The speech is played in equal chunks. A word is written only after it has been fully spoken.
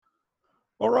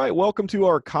All right, welcome to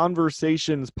our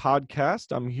Conversations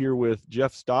podcast. I'm here with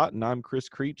Jeff Stott and I'm Chris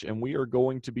Creech, and we are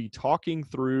going to be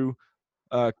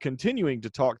continuing to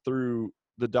talk through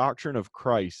the doctrine of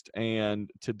Christ.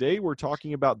 And today we're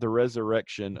talking about the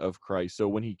resurrection of Christ. So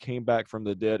when he came back from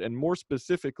the dead, and more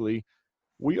specifically,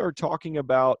 we are talking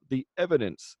about the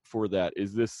evidence for that.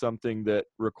 Is this something that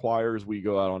requires we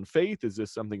go out on faith? Is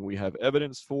this something we have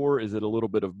evidence for? Is it a little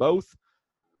bit of both?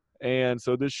 And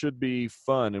so this should be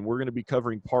fun, and we're going to be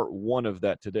covering part one of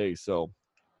that today. So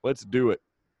let's do it.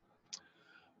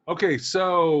 Okay,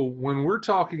 so when we're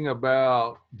talking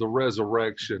about the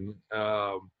resurrection,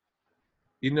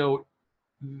 you know,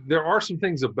 there are some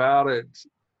things about it.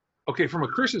 Okay, from a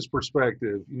Christian's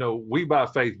perspective, we by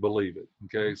faith believe it.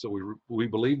 Okay, so we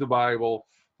believe the Bible.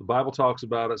 The Bible talks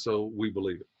about it, so we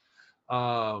believe it.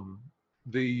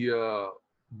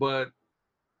 But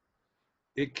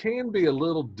it can be a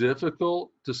little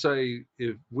difficult to say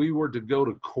if we were to go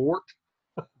to court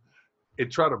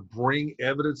and try to bring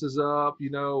evidences up,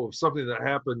 of something that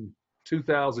happened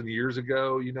 2,000 years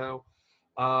ago,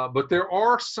 But there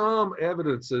are some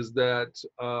evidences that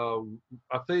I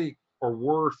think are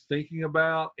worth thinking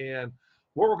about. And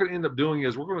what we're going to end up doing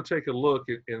is we're going to take a look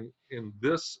in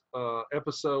this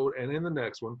episode and in the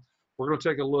next one. We're going to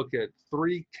take a look at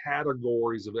three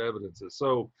categories of evidences.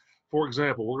 So, for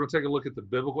example, we're going to take a look at the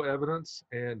biblical evidence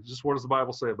and just what does the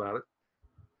Bible say about it.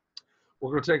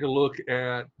 We're going to take a look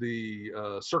at the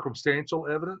circumstantial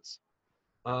evidence.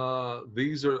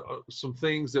 These are some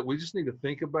things that we just need to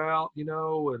think about,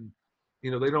 and,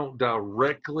 they don't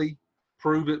directly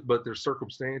prove it, but they're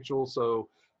circumstantial. So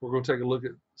we're going to take a look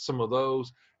at some of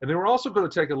those. And then we're also going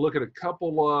to take a look at a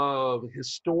couple of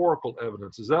historical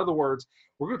evidences. In other words,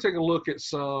 we're going to take a look at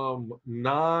some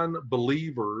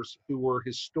non-believers who were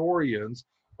historians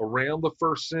around the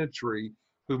first century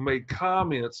who made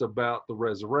comments about the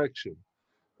resurrection.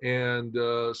 And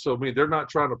so, they're not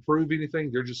trying to prove anything.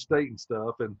 They're just stating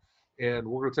stuff. And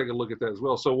we're going to take a look at that as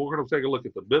well. So we're going to take a look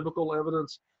at the biblical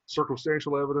evidence,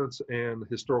 circumstantial evidence, and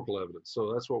historical evidence.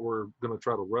 So that's what we're going to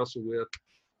try to wrestle with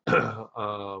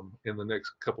in the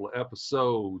next couple of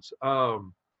episodes.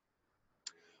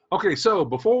 Okay, so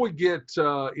before we get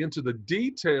into the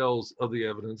details of the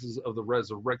evidences of the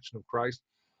resurrection of Christ,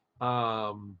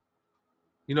 I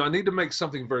need to make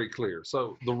something very clear.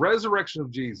 So the resurrection of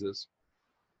Jesus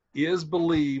is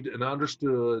believed and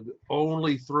understood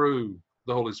only through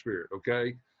the Holy Spirit,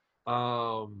 okay?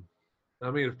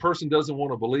 If a person doesn't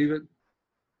want to believe it,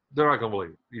 they're not going to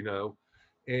believe it,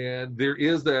 And there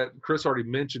is that, Chris already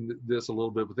mentioned this a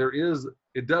little bit, but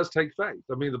it does take faith.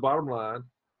 The bottom line,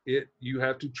 you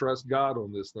have to trust God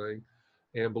on this thing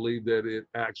and believe that it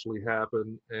actually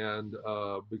happened. And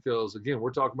because, again,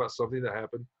 we're talking about something that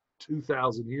happened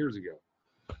 2,000 years ago.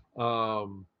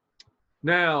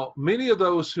 Now, many of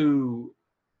those who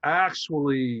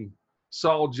actually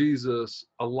saw Jesus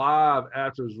alive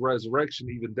after his resurrection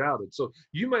even doubted. So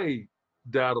you may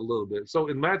doubt a little bit. So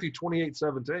in Matthew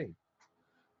 28:17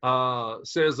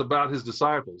 says about his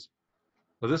disciples,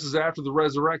 now this is after the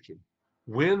resurrection,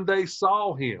 when they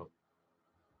saw him,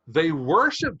 they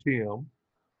worshiped him,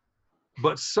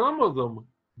 but some of them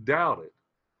doubted.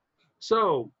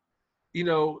 So,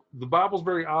 the Bible's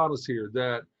very honest here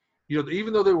that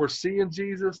even though they were seeing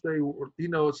Jesus, they were,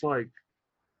 it's like,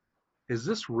 is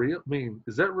this real?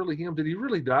 Is that really him? Did he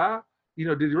really die?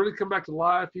 Did he really come back to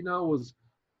life? Did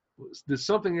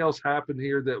something else happen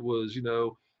here that was, did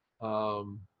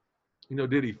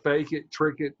he fake it,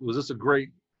 trick it? Was this a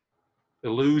great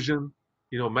illusion,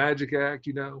 magic act,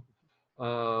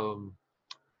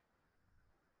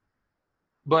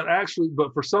 but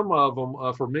for some of them,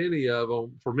 for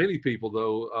many people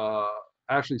though,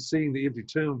 actually seeing the empty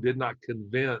tomb did not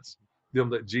convince them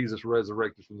that Jesus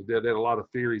resurrected from the dead. They had a lot of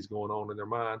theories going on in their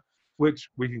mind, which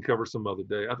we can cover some other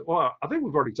day. I think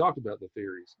we've already talked about the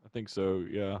theories. I think so,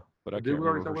 yeah, but I Did can't we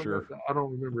already remember talk for about sure. that? I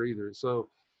don't remember either. So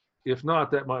if not,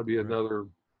 that might be another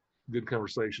good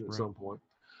conversation at some point.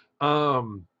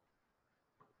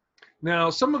 Now,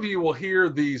 some of you will hear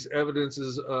these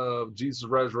evidences of Jesus'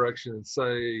 resurrection and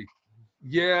say,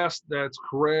 yes, that's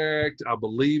correct, I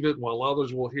believe it, while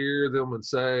others will hear them and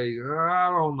say,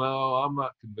 I don't know, I'm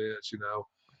not convinced,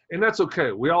 And that's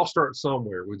okay. We all start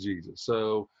somewhere with Jesus.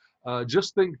 So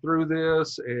just think through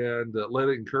this and let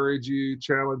it encourage you,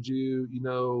 challenge you.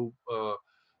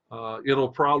 It'll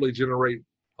probably generate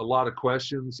a lot of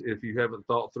questions if you haven't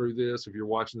thought through this, if you're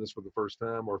watching this for the first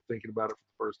time or thinking about it for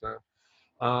the first time.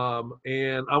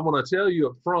 And I want to tell you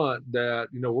up front that,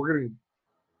 we're going to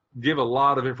give a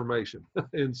lot of information.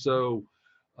 And so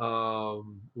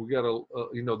we got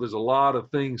there's a lot of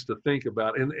things to think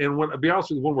about. And when, to be honest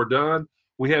with you, when we're done,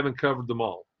 we haven't covered them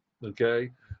all.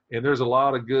 Okay. And there's a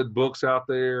lot of good books out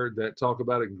there that talk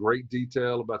about it in great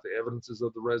detail about the evidences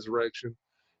of the resurrection.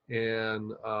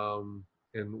 And,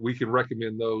 and we can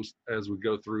recommend those as we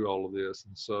go through all of this.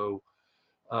 And so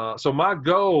my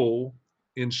goal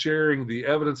in sharing the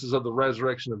evidences of the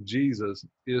resurrection of Jesus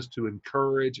is to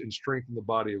encourage and strengthen the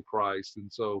body of Christ.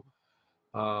 And so,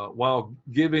 while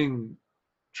giving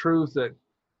truth that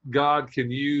God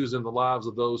can use in the lives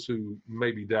of those who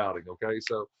may be doubting. Okay,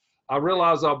 so I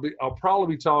realize I'll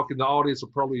probably be talking. The audience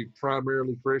will probably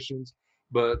primarily Christians,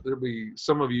 but there'll be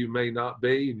some of you may not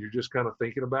be, and you're just kind of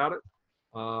thinking about it,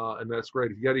 and that's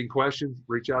great. If you got any questions,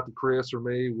 reach out to Chris or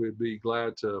me. We'd be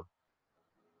glad to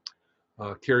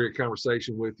carry a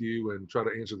conversation with you and try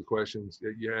to answer the questions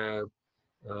that you have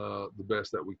the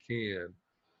best that we can.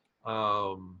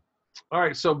 All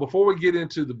right, so before we get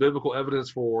into the biblical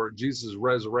evidence for Jesus'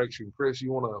 resurrection, Chris,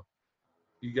 you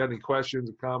got any questions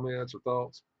or comments or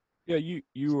thoughts? Yeah,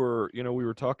 you were, we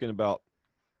were talking about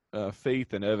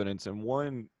faith and evidence, and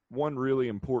one really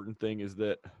important thing is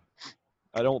that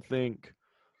I don't think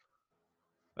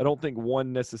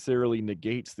one necessarily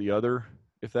negates the other,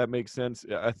 if that makes sense.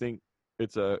 I think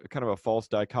it's a kind of a false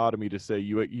dichotomy to say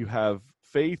you have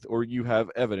faith or you have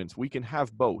evidence. We can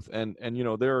have both, and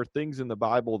there are things in the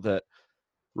Bible that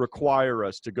require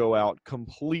us to go out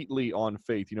completely on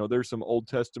faith. There's some Old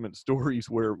Testament stories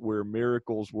where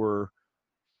miracles were,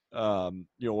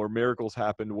 where miracles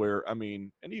happened, where,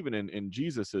 and even in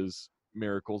Jesus's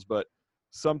miracles, but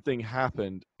something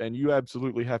happened and you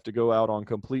absolutely have to go out on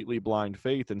completely blind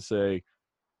faith and say,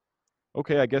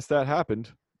 okay, I guess that happened,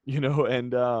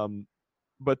 and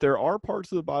but there are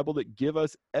parts of the Bible that give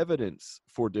us evidence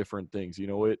for different things.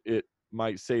 It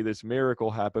might say this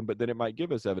miracle happened, but then it might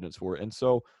give us evidence for it. And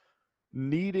so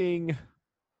needing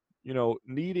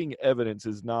evidence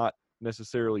is not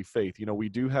necessarily faith. We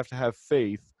do have to have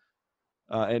faith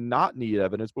and not need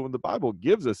evidence, but when the Bible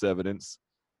gives us evidence,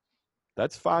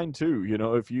 that's fine too.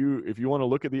 If you want to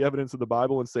look at the evidence of the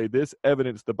Bible and say this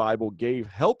evidence the Bible gave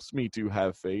helps me to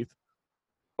have faith,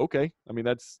 okay.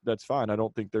 That's fine. I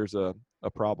don't think there's a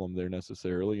problem there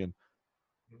necessarily. And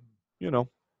Yeah.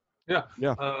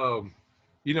 yeah. I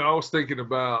was thinking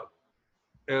about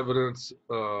evidence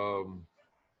and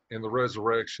the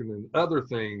resurrection and other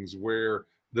things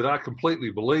that I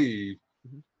completely believe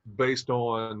based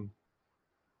on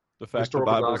The fact the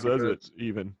historical Bible says it documents.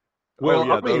 even. Well,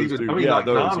 Yeah, those too. Yeah, like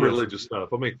those, yes. non-religious stuff.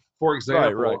 For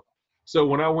example, Right. So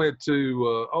when I went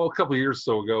to, a couple of years or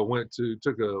so ago,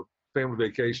 took a family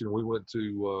vacation. We went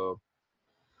to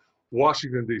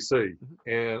Washington, D.C.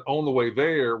 And on the way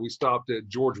there, we stopped at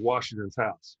George Washington's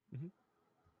house.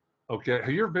 Okay. Have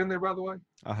you ever been there, by the way?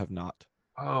 I have not.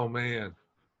 Oh, man.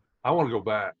 I want to go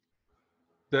back.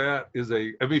 That is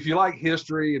if you like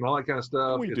history and all that kind of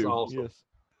stuff, it's awesome. Yes,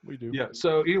 we do. Yeah.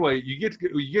 So anyway, you get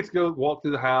to go walk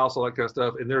through the house, all that kind of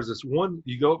stuff. And there's this one,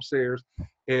 you go upstairs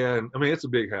and it's a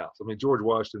big house. George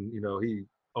Washington, he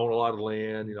owned a lot of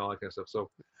land, all that kind of stuff. So,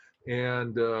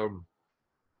 and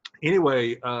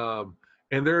anyway,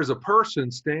 and there's a person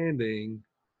standing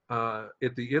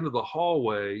at the end of the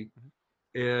hallway,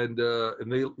 and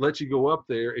they let you go up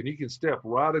there, and you can step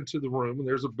right into the room, and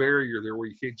there's a barrier there where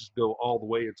you can't just go all the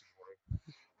way into the room.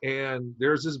 And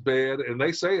there's this bed, and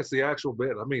they say it's the actual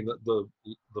bed. The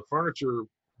furniture,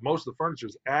 most of the furniture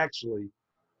is actually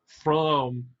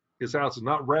from his house, and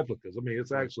not replicas.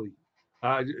 It's actually,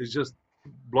 it just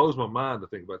blows my mind to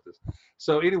think about this.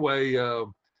 So anyway,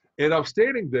 and I'm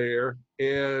standing there,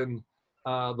 and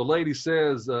the lady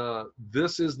says,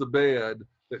 "This is the bed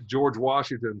that George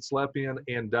Washington slept in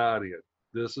and died in.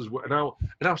 This is what." And I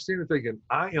was standing there thinking,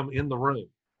 I am in the room.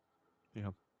 Yeah.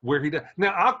 Where he died.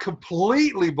 Now I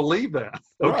completely believe that.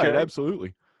 Okay. Right.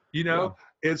 Absolutely. Yeah.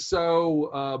 It's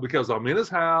so because I'm in his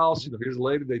house. Here's a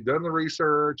lady. They've done the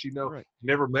research. Right.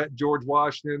 Never met George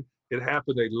Washington. It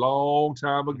happened a long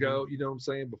time ago. You know what I'm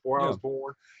saying? Before I was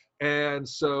born. And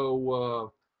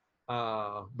so,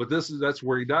 but that's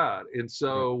where he died. And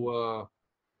so,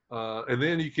 and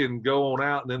then you can go on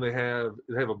out, and then they have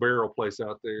a burial place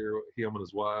out there, him and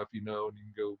his wife, and you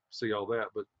can go see all that.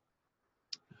 But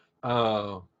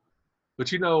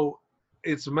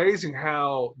it's amazing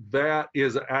how that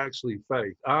is actually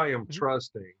faith. I am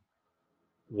trusting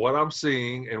what I'm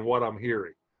seeing and what I'm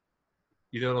hearing.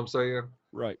 You know what I'm saying?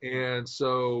 Right. And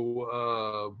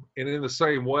so, and in the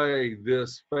same way,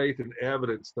 this faith and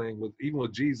evidence thing even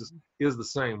with Jesus is the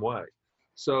same way.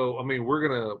 So, we're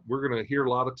gonna hear a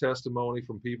lot of testimony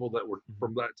from people that were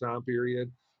from that time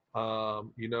period,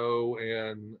 and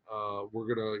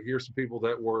we're gonna hear some people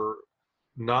that were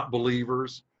not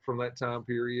believers from that time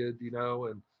period,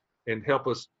 and help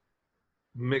us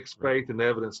mix faith and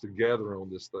evidence together on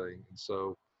this thing. And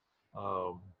so,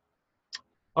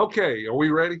 okay, are we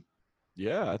ready?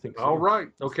 Yeah, I think so. All right.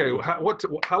 Okay.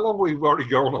 How long we've already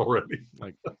gone already?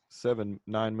 Like 7-9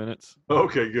 minutes.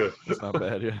 Okay, good. That's not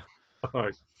bad. Yeah. All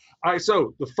right. All right.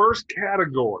 So the first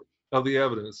category of the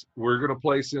evidence we're going to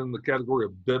place in the category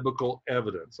of biblical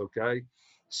evidence. Okay.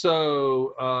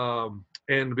 So,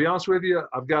 and to be honest with you,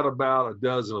 I've got about a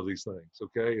dozen of these things.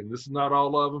 Okay. And this is not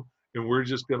all of them. And we're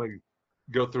just going to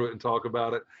go through it and talk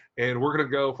about it. And we're going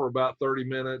to go for about 30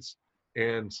 minutes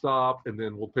and stop. And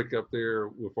then we'll pick up there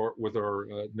with our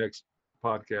next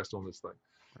podcast on this thing.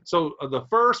 So the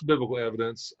first biblical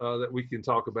evidence that we can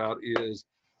talk about is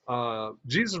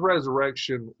Jesus'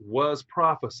 resurrection was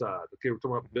prophesied. Okay, we're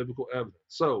talking about biblical evidence.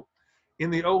 So in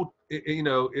the old,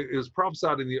 it was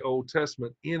prophesied in the Old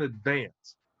Testament in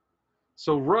advance.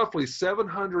 So roughly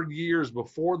 700 years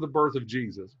before the birth of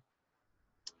Jesus,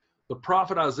 the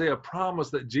prophet Isaiah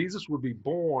promised that Jesus would be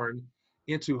born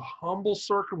into humble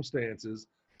circumstances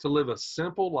to live a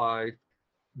simple life,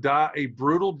 die a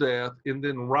brutal death, and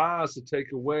then rise to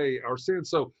take away our sins.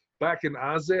 So back in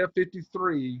Isaiah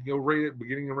 53, you can go read it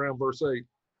beginning around verse 8.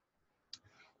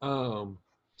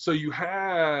 So you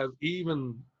have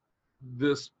even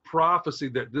this prophecy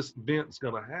that this event's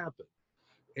going to happen.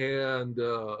 And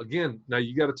again, now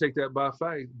you got to take that by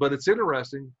faith. But it's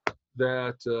interesting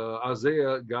that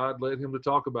Isaiah, God led him to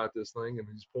talk about this thing, and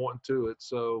he's pointing to it.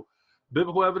 So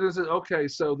biblical evidence is, okay,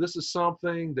 so this is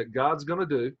something that God's going to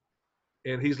do,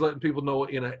 and he's letting people know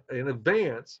in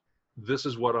advance, this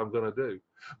is what I'm going to do.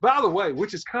 By the way,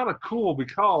 which is kind of cool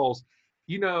because,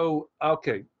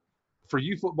 okay, for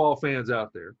you football fans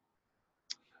out there,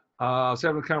 I was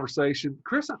having a conversation.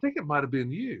 Chris, I think it might have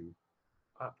been you.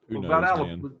 About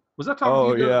Alabama. Was I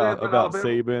talking to you about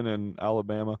Saban and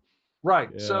Alabama? Right.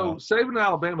 Yeah. So Saban and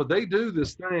Alabama, they do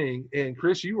this thing, and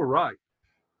Chris, you were right.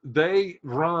 They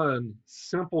run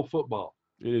simple football.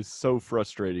 It is so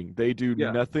frustrating. They do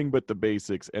nothing but the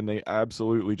basics, and they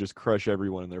absolutely just crush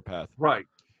everyone in their path. Right.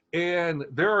 And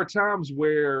there are times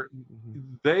where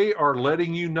they are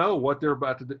letting you know what they're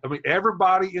about to do. I mean,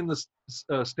 everybody in the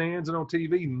stands and on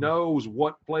TV knows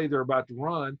what play they're about to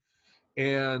run.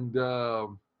 And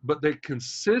but they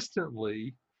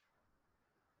consistently,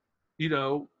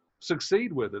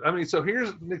 succeed with it. I mean, so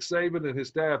here's Nick Saban and his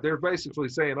staff. They're basically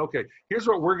saying, okay, here's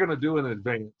what we're going to do in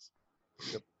advance.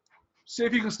 Yep. See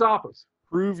if you can stop us.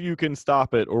 Prove you can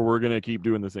stop it, or we're going to keep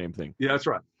doing the same thing. Yeah, that's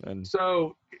right. And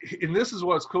this is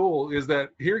what's cool is that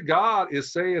here God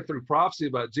is saying through prophecy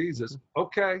about Jesus,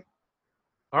 okay,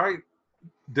 all right,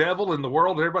 devil in the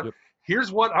world, everybody,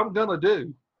 here's what I'm going to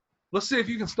do. Let's see if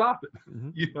you can stop it,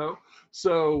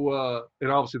 So,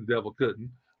 and obviously the devil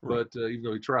couldn't, but even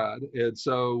though he tried. And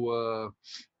so,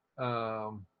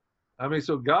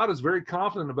 so God is very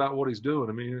confident about what he's doing.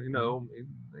 I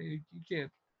mean,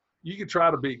 you can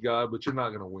try to beat God, but you're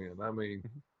not going to win. I mean,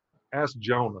 ask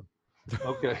Jonah.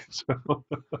 Okay.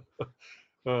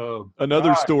 So,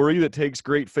 another story that takes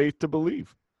great faith to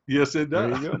believe. Yes, it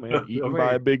does. There you go, man. Eaten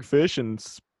by a big fish and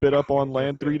spit up on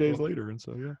land 3 days later. And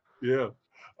so, Yeah.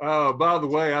 By the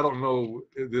way, I don't know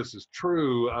if this is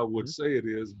true. I would say it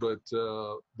is, but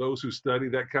those who study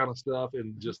that kind of stuff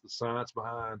and just the science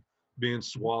behind being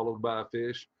swallowed by a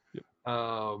fish,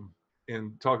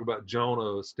 and talk about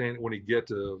Jonah standing when he gets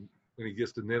to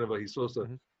Nineveh, he's supposed to,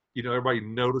 everybody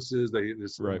notices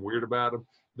there's something weird about him.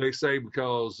 They say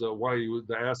because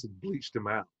the acid bleached him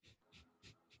out,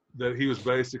 that he was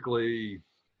basically,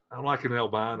 I'm like an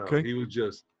albino. Okay. He was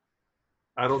just.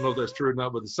 I don't know if that's true or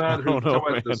not, but the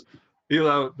scientists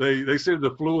they say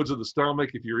the fluids of the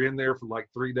stomach, if you're in there for like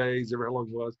 3 days, ever how long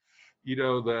it was,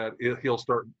 that it'll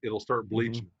start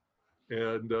bleaching.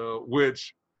 And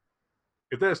which,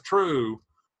 if that's true,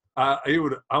 I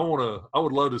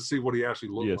would love to see what he actually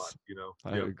looked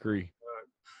like. I agree.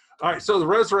 All right, so the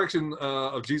resurrection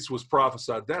of Jesus was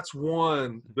prophesied. That's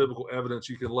one biblical evidence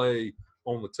you can lay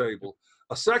on the table.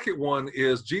 A second one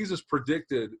is Jesus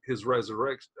predicted his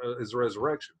resurrection.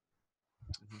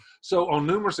 So on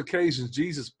numerous occasions,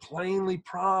 Jesus plainly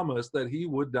promised that he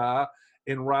would die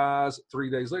and rise 3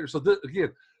 days later. So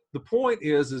again, the point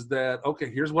is that,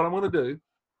 okay, here's what I'm going to do.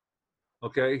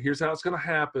 Okay, here's how it's going to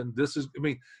happen. This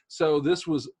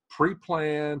was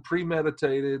pre-planned,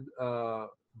 premeditated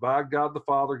by God the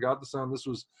Father, God the Son. This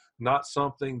was not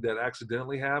something that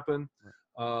accidentally happened.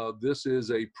 This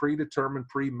is a predetermined,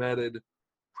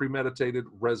 premeditated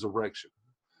resurrection.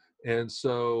 And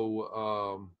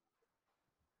so,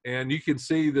 and you can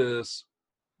see this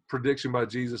prediction by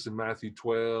Jesus in Matthew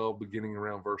 12, beginning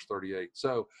around verse 38.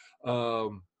 So,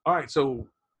 all right, so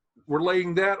we're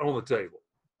laying that on the table.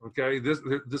 Okay,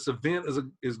 this event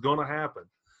is going to happen,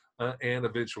 and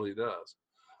eventually it does.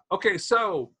 Okay,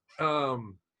 so a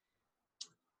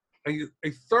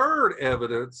third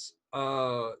evidence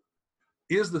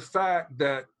is the fact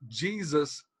that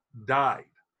Jesus died.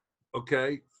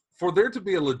 Okay, for there to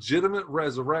be a legitimate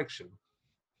resurrection,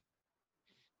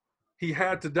 he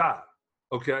had to die.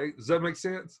 Okay, does that make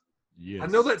sense? I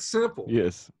know Yes. that's simple.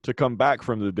 Yes. To come back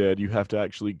from the dead, you have to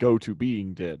actually go to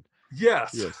being dead.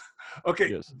 Yes. Yes. Okay.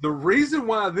 Yes. The reason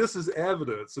why this is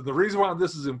evidence and the reason why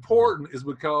this is important is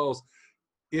because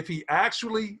if he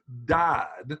actually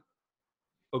died,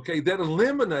 okay, that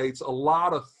eliminates a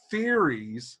lot of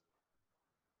theories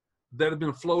that have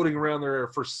been floating around there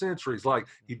for centuries. Like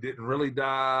he didn't really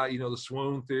die, you know, the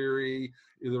swoon theory,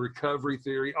 the recovery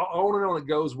theory, on and on it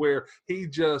goes, where he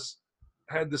just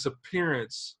had this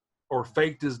appearance or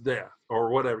faked his death or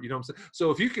whatever, you know what I'm saying?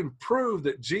 So if you can prove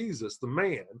that Jesus, the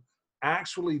man,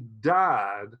 actually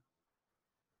died,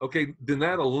 okay, then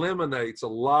that eliminates a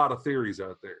lot of theories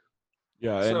out there.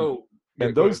 Yeah. So, yeah,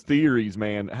 And go ahead. those theories,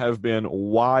 man, have been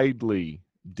widely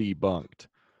debunked.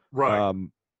 Right.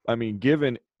 I mean,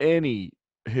 given any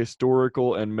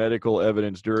historical and medical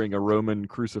evidence during a Roman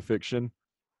crucifixion,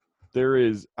 there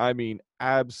is, I mean,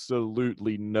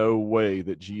 absolutely no way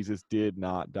that Jesus did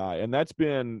not die. And that's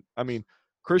been, I mean,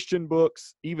 Christian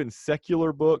books, even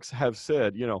secular books have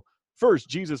said, you know, first,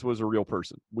 Jesus was a real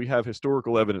person. We have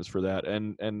historical evidence for that.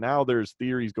 And now there's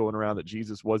theories going around that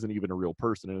Jesus wasn't even a real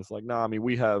person. And it's like, nah, I mean,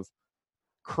 we have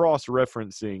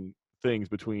cross-referencing things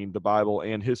between the Bible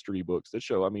and history books that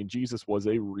show, I mean, Jesus was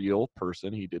a real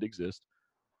person. He did exist.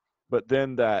 But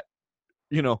then that,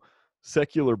 you know,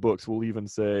 secular books will even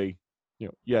say, you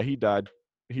know, yeah, he died.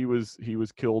 He was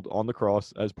killed on the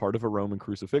cross as part of a Roman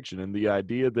crucifixion. And the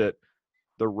idea that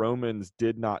the Romans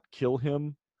did not kill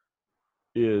him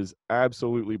is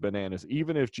absolutely bananas.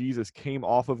 Even if Jesus came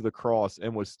off of the cross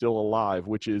and was still alive,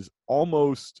 which is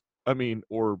almost, I mean,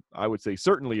 or I would say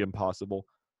certainly impossible,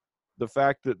 the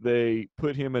fact that they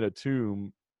put him in a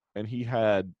tomb and he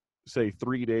had, say,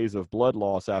 3 days of blood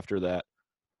loss after that,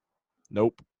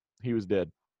 nope, he was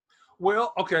dead.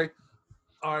 Well, okay.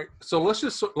 All right. So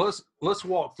let's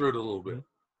walk through it a little bit.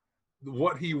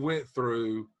 What he went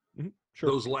through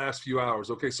Sure. those last few hours.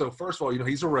 Okay. So first of all, you know,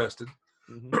 he's arrested.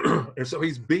 And so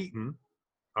he's beaten.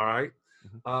 All right.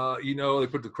 You know, they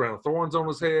put the crown of thorns on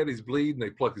his head. He's bleeding. They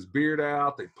pluck his beard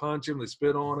out. They punch him. They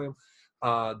spit on him.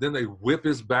 Then they whip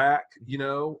his back, you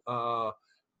know.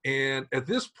 And at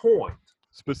this point,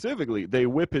 Specifically, they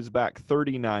whip his back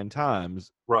 39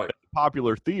 times. right, The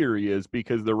popular theory is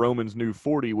because the Romans knew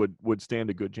 40 would stand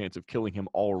a good chance of killing him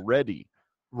already.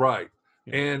 right.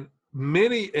 Yeah. And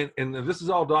many, and this is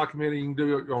all documented, you can do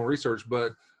your own research,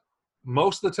 but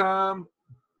most of the time,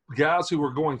 guys who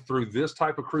were going through this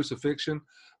type of crucifixion,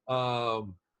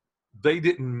 they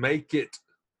didn't make it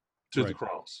to the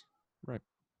cross. Right.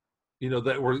 You know,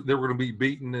 they were going to be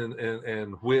beaten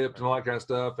and whipped and all that kind of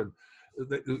stuff. And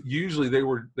usually they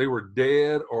were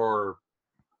dead or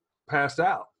passed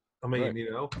out. I mean, you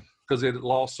know, because they had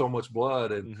lost so much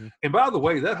blood. And by the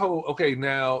way, that whole, okay,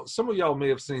 now some of y'all may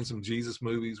have seen some Jesus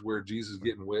movies where Jesus is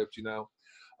getting whipped, you know.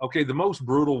 Okay, the most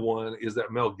brutal one is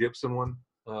that Mel Gibson one,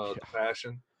 The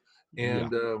Passion.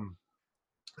 And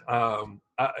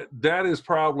that is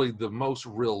probably the most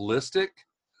realistic,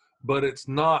 but it's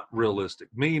not realistic,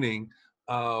 meaning,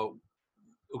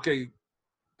 okay,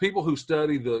 people who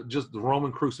study just the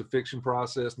Roman crucifixion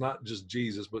process, not just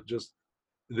Jesus, but just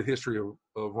the history of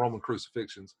Roman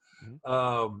crucifixions.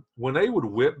 When they would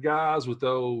whip guys with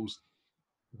those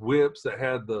whips that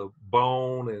had the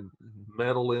bone and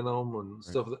metal in them and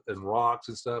stuff and rocks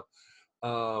and stuff,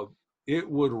 it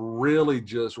would really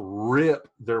just rip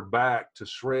their back to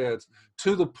shreds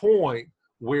to the point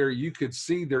where you could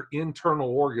see their internal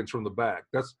organs from the back.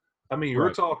 That's, I mean,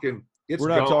 we're talking, we're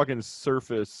not talking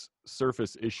surface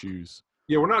issues.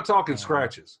 Yeah, we're not talking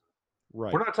scratches.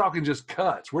 Right. We're not talking just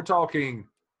cuts. We're talking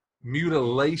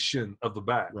mutilation of the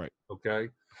back. Right. Okay.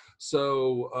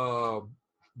 So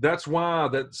that's why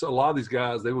a lot of these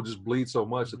guys, they will just bleed so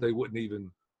much that they wouldn't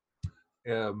even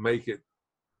make it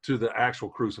to the actual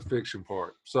crucifixion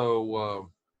part. So,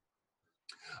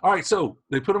 all right. So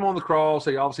they put him on the cross.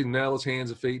 They obviously nail his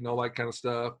hands and feet and all that kind of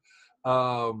stuff.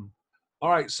 All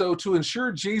right. So to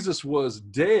ensure Jesus was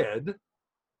dead,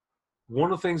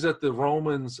 one of the things that the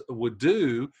Romans would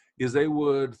do is they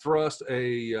would thrust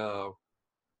a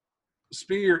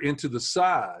spear into the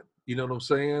side. You know what I'm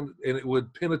saying? And it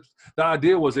would penetrate. The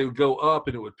idea was they would go up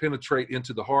and it would penetrate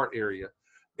into the heart area.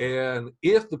 And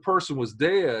if the person was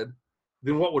dead,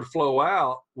 then what would flow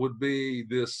out would be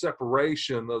this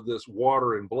separation of this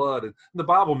water and blood. And the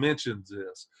Bible mentions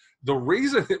this. The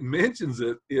reason it mentions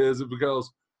it is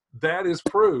because that is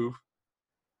proof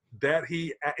that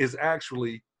he is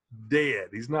actually dead.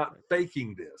 He's not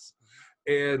faking this.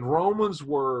 And Romans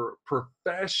were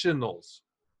professionals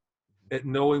at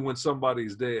knowing when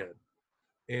somebody's dead.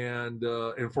 And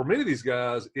for many of these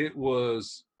guys, it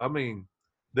was, I mean,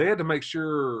 they had to make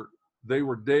sure they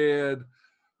were dead.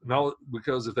 No,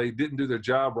 because if they didn't do their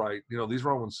job right, you know, these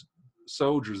Roman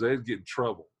soldiers, they'd get in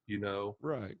trouble, you know.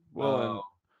 Right. Well,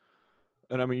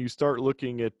 and I mean, you start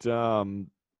looking at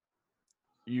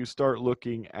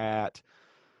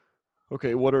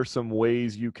okay, what are some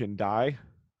ways you can die?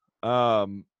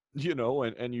 You know,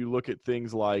 and you look at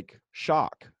things like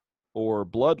shock or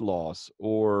blood loss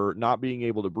or not being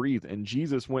able to breathe, and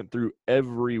Jesus went through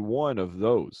every one of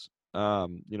those.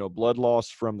 You know, blood loss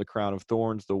from the crown of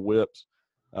thorns, the whips,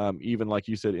 even like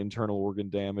you said, internal organ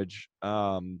damage.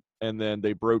 And then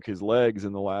they broke his legs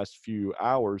in the last few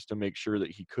hours to make sure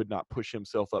that he could not push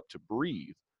himself up to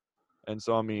breathe. And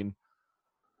so, I mean,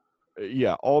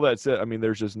 yeah, all that said, I mean,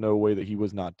 there's just no way that he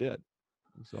was not dead.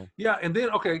 So, yeah. And then,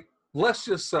 okay, let's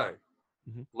just say,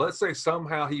 Mhm. let's say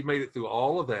somehow he made it through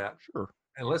all of that. sure.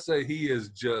 And let's say he is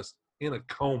just in a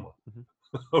coma, Mhm.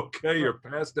 okay, or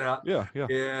passed out, Yeah. Yeah.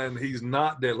 and he's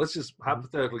not dead. Let's just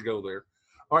hypothetically go there.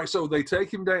 All right, so they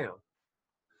take him down.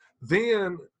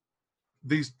 Then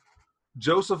these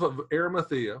Joseph of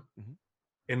Arimathea Mhm.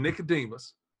 and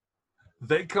Nicodemus,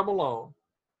 they come along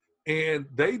and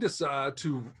they decide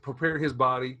to prepare his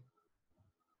body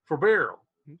for burial.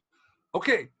 Mhm.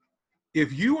 Okay,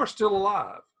 if you are still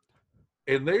alive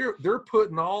and they're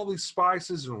putting all these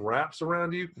spices and wraps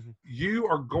around you, Mhm. you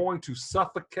are going to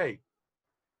suffocate.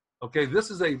 Okay,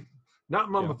 this is a not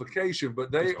mummification,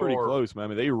 but they It's pretty are close, man. I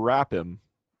mean, they wrap him,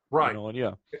 right. you know, and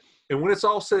yeah, And when it's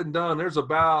all said and done, there's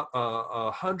about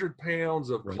 100 pounds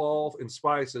of Right. cloth and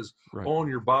spices right. on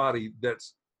your body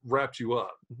that's wrapped you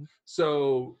up. Mhm.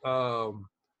 So,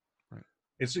 Right.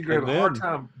 and so you're gonna And have a hard then-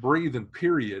 time breathing.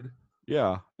 Period.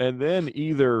 Yeah, and then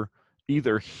either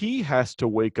he has to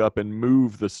wake up and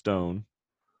move the stone,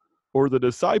 or the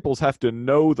disciples have to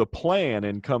know the plan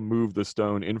and come move the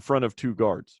stone in front of two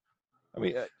guards. I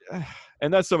mean,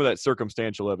 and that's some of that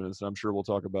circumstantial evidence, and I'm sure we'll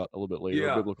talk about a little bit later.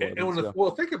 Yeah. Biblical And evidence. Yeah.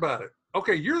 well, think about it.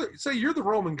 Okay, you're the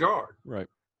Roman guard. Right.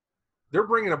 They're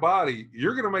bringing a body.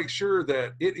 You're going to make sure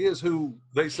that it is who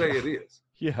they say it is.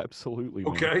 Yeah, absolutely.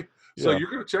 Man. Okay. So Yeah.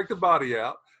 you're going to check the body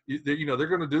out. You know, they're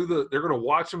going to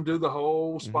watch them do the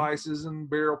whole Mhm. spices and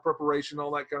burial preparation,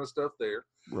 all that kind of stuff there.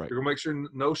 Right. They're going to make sure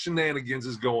no shenanigans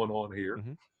is going on here,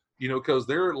 Mhm. you know, because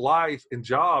their life and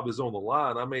job is on the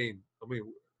line. I mean,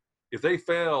 if they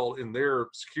fail in their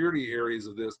security areas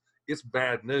of this, it's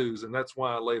bad news. And that's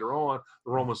why later on,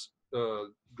 the Roman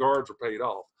guards are paid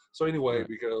off. So anyway, Right.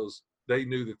 because they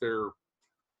knew that Mhm.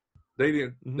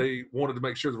 they wanted to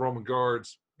make sure the Roman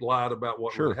guards lied about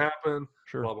what Sure. really happened,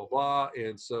 Sure. blah, blah, blah.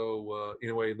 And so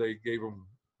anyway, they gave them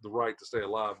the right to stay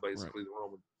alive, basically, the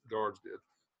Roman guards did.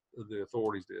 The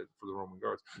authorities did for the Roman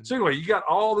guards. Mhm. So anyway, you got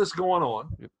all this going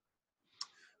on. Yep.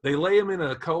 They lay him in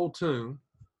a cold tomb,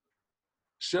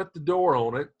 shut the door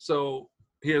on it, so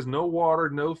he has no water,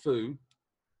 no food,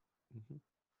 Mhm.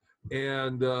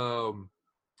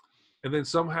 and then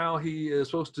somehow he is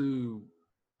supposed to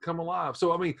come alive.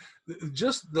 So I mean,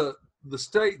 just the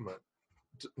statement.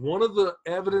 One of the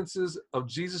evidences of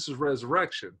Jesus'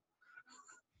 resurrection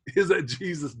is that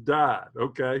Jesus died.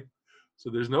 Okay, so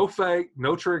there's no fake,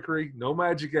 no trickery, no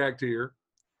magic act here.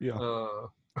 Yeah.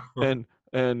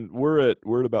 And we're at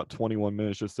about 21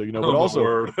 minutes, just so you know. But Oh, my also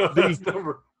word.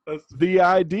 the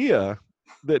idea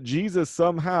that Jesus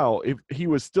somehow, if he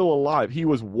was still alive, he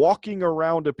was walking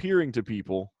around appearing to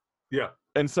people, yeah,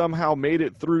 and somehow made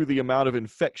it through the amount of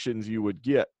infections you would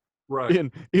get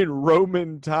right. in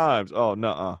Roman times. Oh,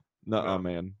 nuh-uh, No.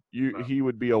 man. No. He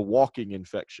would be a walking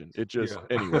infection. It just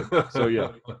anyway. So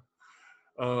yeah.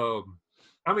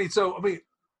 I mean,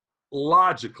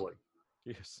 logically,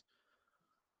 Yes.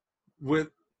 with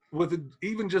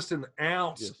even just an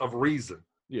ounce Yes. of reason.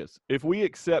 Yes. If we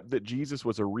accept that Jesus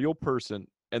was a real person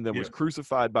and then was Yes.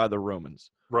 crucified by the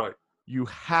Romans, Right. you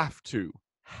have to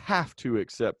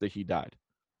accept that he died.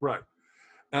 Right.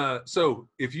 So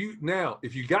if you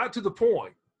got to the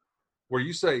point where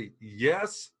you say,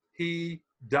 yes, he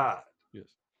died,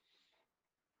 Yes.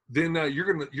 then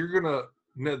you're gonna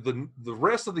the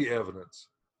rest of the evidence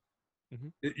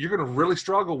Mhm. you're gonna really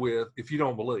struggle with if you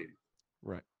don't believe.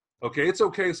 Right. Okay, it's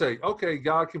okay to say, okay,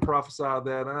 God can prophesy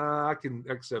that. I can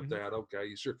accept Mhm. that.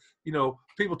 Okay, sure. You know,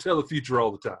 people tell the future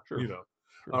all the time. Sure. You know,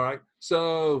 Sure. All right.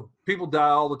 So people die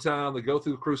all the time. They go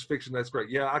through the crucifixion. That's great.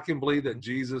 Yeah, I can believe that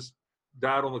Jesus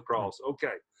died on the cross.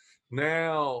 Okay.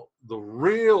 Now the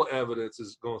real evidence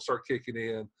is going to start kicking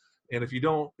in. And if you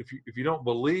don't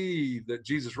believe that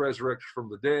Jesus resurrected from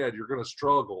the dead, you're going to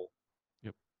struggle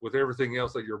Yep. with everything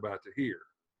else that you're about to hear.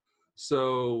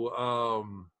 So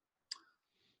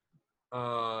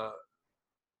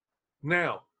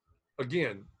now,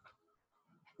 again,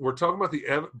 we're talking about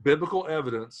the biblical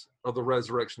evidence of the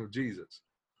resurrection of Jesus.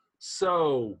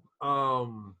 So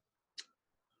the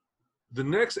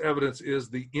next evidence is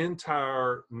the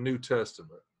entire New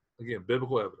Testament. Again,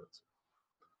 biblical evidence.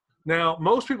 Now,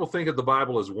 most people think of the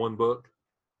Bible as one book.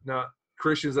 Now,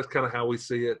 Christians, that's kind of how we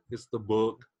see it. It's the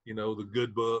book, the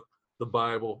good book, the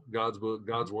Bible, God's book,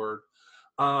 God's word.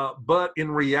 But in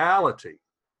reality,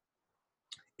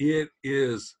 it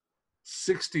is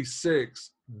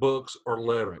 66 books or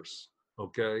letters.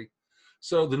 Okay.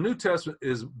 So the New Testament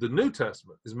is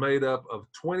made up of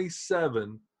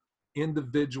 27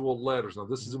 individual letters. Now,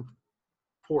 this is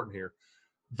important here.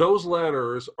 Those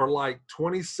letters are like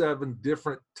 27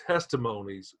 different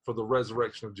testimonies for the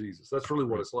resurrection of Jesus. That's really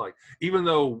what it's like, even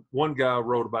though one guy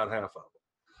wrote about half of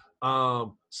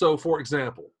them. So, for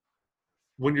example,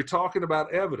 when you're talking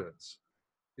about evidence,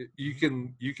 you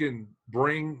can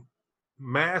bring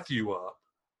Matthew up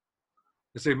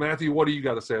and say, Matthew, what do you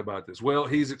got to say about this? Well,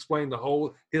 he's explained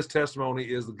his testimony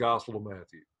is the Gospel of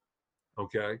Matthew.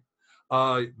 Okay.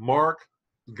 Mark,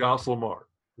 the Gospel of Mark.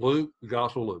 Luke, the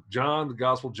Gospel of Luke. John, the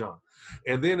Gospel of John.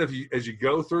 And then as you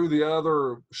go through the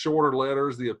other shorter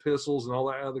letters, the epistles and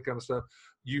all that other kind of stuff,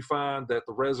 you find that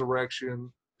the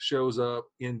resurrection shows up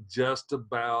in just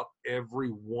about every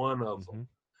one of them.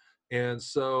 And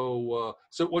so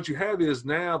what you have is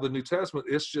now the New Testament,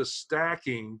 it's just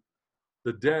stacking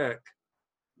the deck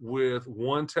with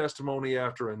one testimony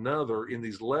after another in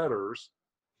these letters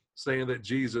saying that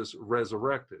Jesus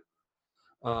resurrected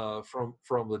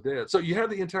from the dead. So you have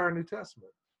the entire New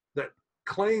Testament that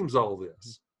claims all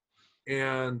this.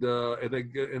 And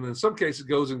in some cases it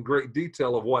goes in great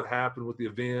detail of what happened with the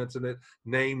events, and it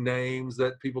named names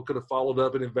that people could have followed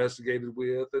up and investigated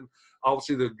with, and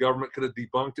obviously the government could have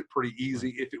debunked it pretty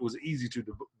easy if it was easy to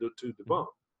debunk.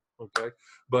 Okay,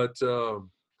 but so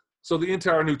the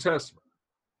entire New Testament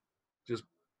just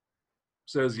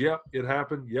says, "Yep, it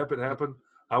happened. Yep, it happened.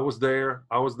 I was there.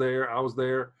 I was there. I was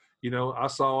there. I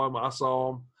saw him. I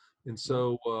saw him." And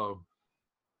so.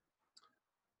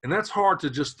 And that's hard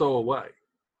to just throw away.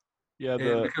 Yeah.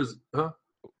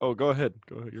 Oh, go ahead.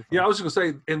 Go ahead. You're fine. Yeah, I was going to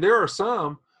say, and there are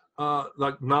some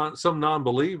some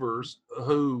non-believers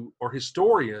who are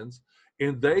historians,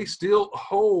 and they still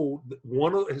hold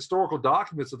one of the historical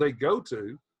documents that they go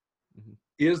to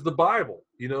is the Bible.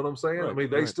 You know what I'm saying? I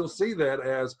mean, they still see that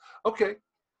as, okay,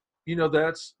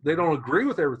 they don't agree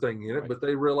with everything in it, but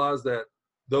they realize that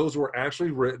those were actually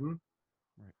written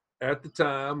at the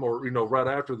time, or right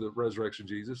after the resurrection of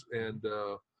Jesus, and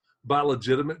by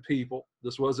legitimate people.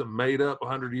 This wasn't made up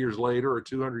 100 years later or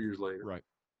 200 years later, right?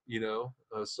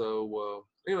 So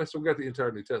anyway, so we got the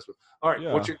entire New Testament. All right,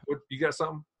 what you got?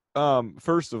 Something?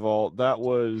 First of all, that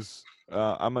was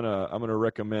I'm gonna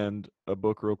recommend a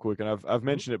book real quick, and I've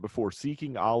mentioned it before.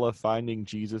 Seeking Allah, Finding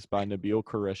Jesus by Nabil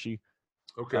Qureshi.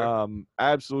 Okay.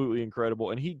 Absolutely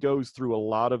incredible, and he goes through a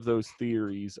lot of those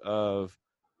theories of,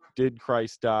 did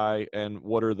Christ die, and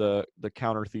what are the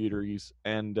counter theories,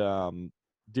 and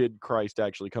did Christ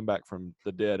actually come back from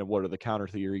the dead, and what are the counter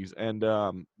theories? And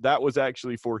that was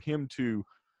actually for him to,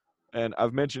 and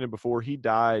I've mentioned it before, he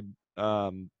died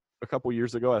a couple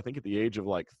years ago, I think at the age of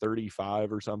like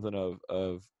 35 or something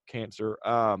of cancer.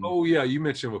 Oh yeah, you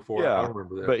mentioned before. Yeah, I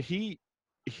remember that. But he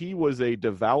was a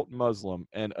devout Muslim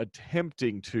and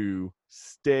attempting to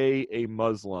stay a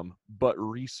Muslim, but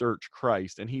research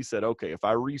Christ. And he said, okay, if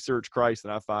I research Christ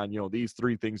and I find, these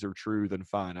three things are true, then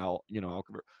fine, I'll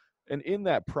convert. And in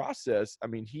that process, I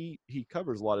mean, he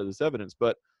covers a lot of this evidence,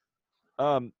 but,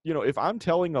 if I'm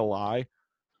telling a lie,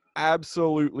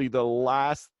 absolutely the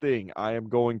last thing I am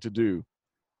going to do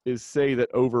is say that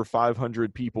over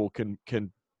 500 people can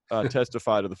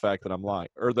testify to the fact that I'm lying,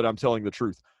 or that I'm telling the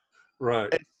truth.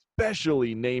 Right.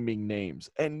 Especially naming names.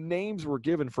 And names were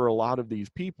given for a lot of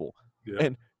these people. Yeah.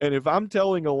 And if I'm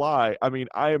telling a lie, I mean,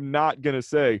 I am not going to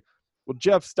say, well,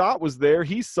 Jeff Stott was there,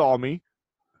 he saw me,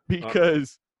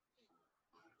 because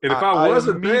and if I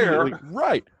wasn't there,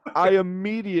 right, I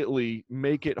immediately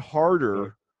make it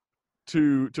harder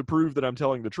to prove that I'm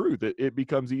telling the truth. It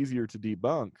becomes easier to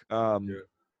debunk.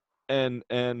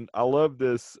 And I love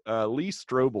this. Lee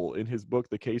Strobel, in his book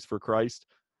The Case for Christ,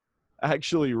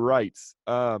 actually writes,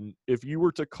 if you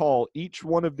were to call each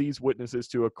one of these witnesses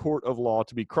to a court of law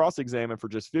to be cross-examined for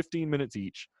just 15 minutes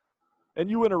each, and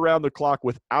you went around the clock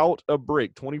without a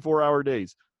break, 24-hour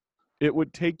days, it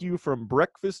would take you from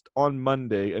breakfast on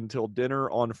Monday until dinner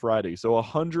on Friday. So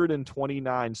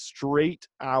 129 straight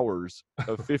hours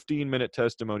of 15-minute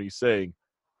testimony saying,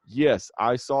 yes,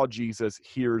 I saw Jesus,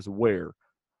 here's where.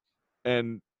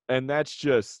 And that's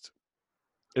just,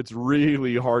 it's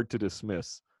really hard to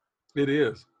dismiss. It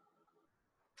is.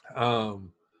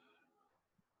 You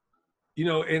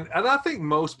know, and I think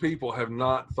most people have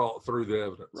not thought through the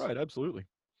evidence. Right, absolutely.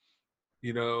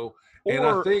 You know, Or and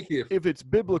I think if it's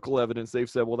biblical evidence, they've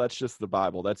said, well, that's just the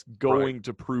Bible. That's going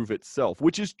to prove itself,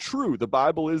 which is true. The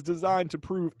Bible is designed to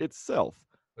prove itself.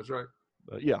 That's right.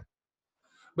 Yeah.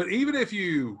 But even if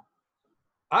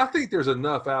I think there's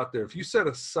enough out there. If you set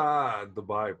aside the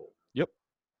Bible, yep,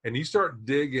 and you start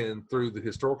digging through the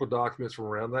historical documents from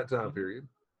around that time period,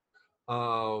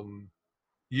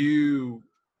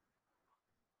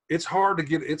 it's hard to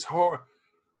get. It's hard.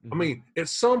 I mean, at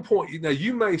some point,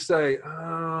 you may say,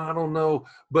 I don't know,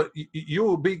 but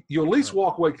you'll at least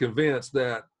walk away convinced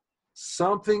that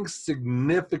something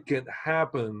significant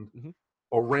happened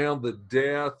around the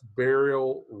death,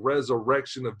 burial,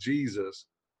 resurrection of Jesus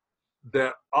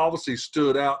that obviously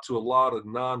stood out to a lot of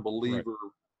non-believer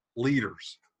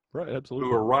leaders. Right, absolutely.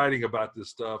 Who are writing about this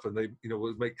stuff, and they,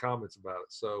 would make comments about it.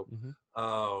 So,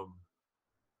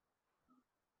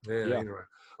 anyway.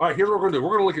 All right, here's what we're going to do.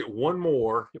 We're going to look at one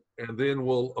more, and then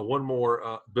we'll one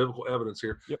more biblical evidence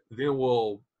here. Then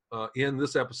we'll end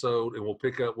this episode, and we'll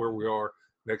pick up where we are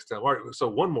next time. All right, so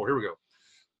one more. Here we go.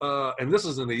 And this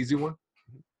is an easy one.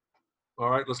 All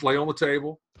right, let's lay on the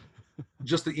table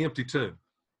just the empty tomb.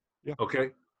 Okay,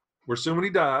 we're assuming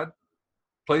he died,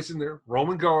 placed in there,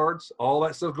 Roman guards, all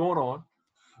that stuff going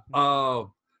on.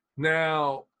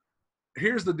 Now,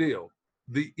 here's the deal.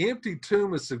 The empty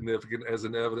tomb is significant as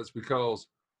an evidence because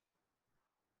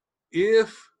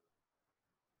if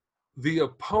the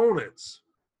opponents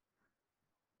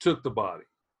took the body,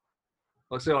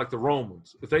 let's say like the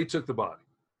Romans, if they took the body,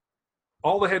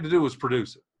 all they had to do was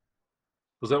produce it.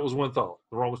 Because that was one thought.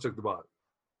 The Romans took the body.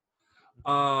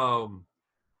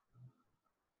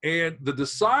 And the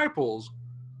disciples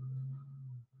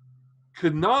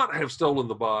could not have stolen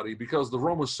the body because the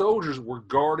Roman soldiers were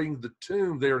guarding the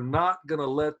tomb. They're not going to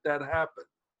let that happen.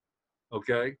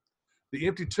 Okay? The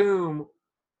empty tomb,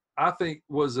 I think,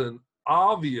 was an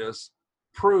obvious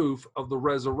proof of the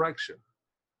resurrection.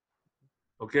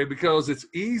 Okay? Because it's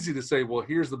easy to say, well,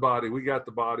 here's the body. We got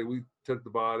the body. We took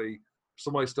the body.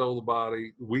 Somebody stole the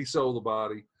body. We sold the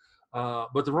body.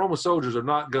 But the Roman soldiers are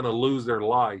not going to lose their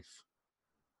life,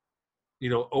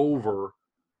 over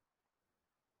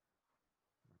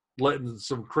letting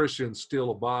some Christians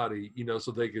steal a body,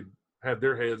 so they could have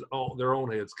their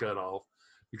own heads cut off.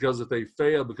 Because if they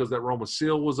fail, because that Roman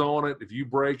seal was on it, if you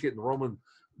break it and the Roman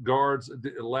guards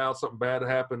allow something bad to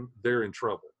happen, they're in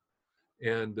trouble.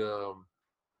 And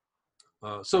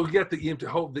so you get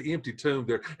the empty tomb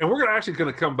there. And we're actually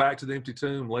going to come back to the empty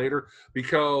tomb later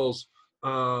because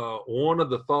one of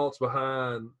the thoughts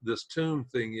behind this tomb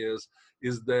thing is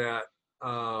that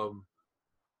a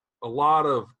lot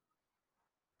of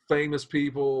famous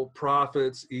people,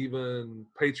 prophets, even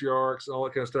patriarchs, all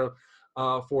that kind of stuff,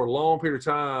 for a long period of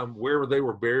time, wherever they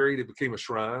were buried, it became a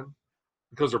shrine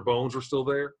because their bones were still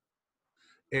there.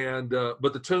 And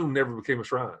but the tomb never became a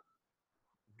shrine,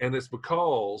 and it's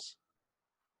because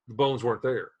the bones weren't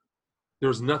there. There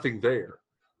was nothing there.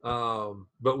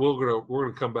 But we're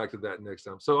gonna come back to that next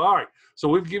time. So all right, so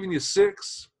we've given you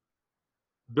 6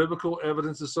 biblical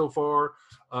evidences so far.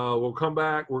 We'll come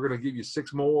back. We're going to give you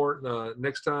 6 more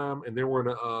next time, and then we're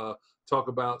going to talk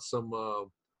about some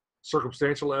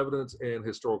circumstantial evidence and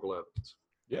historical evidence.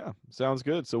 Yeah, sounds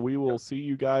good. So we will see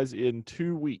you guys in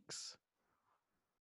 2 weeks.